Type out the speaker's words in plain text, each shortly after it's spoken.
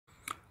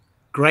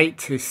Great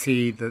to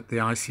see that the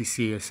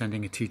ICC is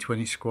sending a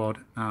T20 squad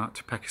out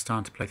to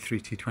Pakistan to play 3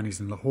 T20s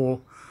in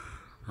Lahore.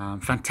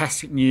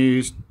 Fantastic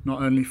news,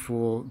 not only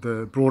for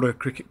the broader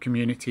cricket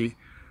community,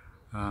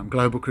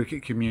 global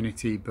cricket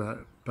community,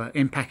 but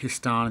in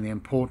Pakistan, and the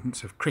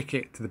importance of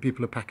cricket to the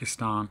people of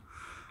Pakistan.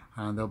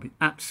 They'll be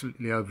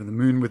absolutely over the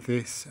moon with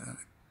this.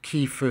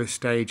 Key first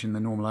stage in the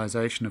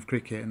normalisation of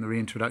cricket and the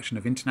reintroduction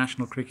of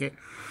international cricket.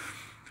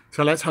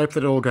 So let's hope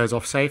that it all goes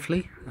off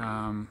safely.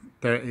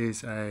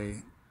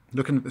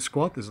 Looking at the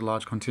squad, there's a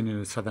large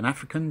contingent of Southern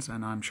Africans,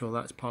 and I'm sure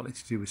that's partly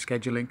to do with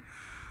scheduling,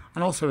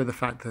 and also with the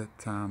fact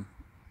that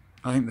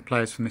I think the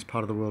players from this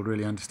part of the world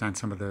really understand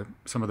some of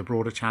the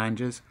broader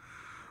challenges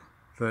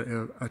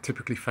that are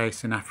typically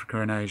faced in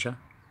Africa and Asia.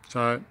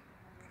 So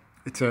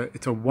it's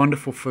a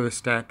wonderful first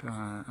step,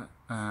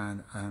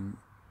 and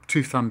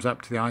 2 thumbs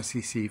up to the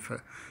ICC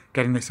for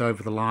getting this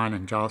over the line,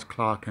 and Giles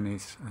Clark and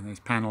his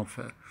panel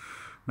for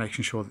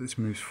making sure that this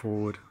moves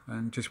forward,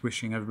 and just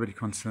wishing everybody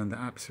concerned the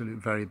absolute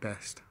very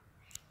best.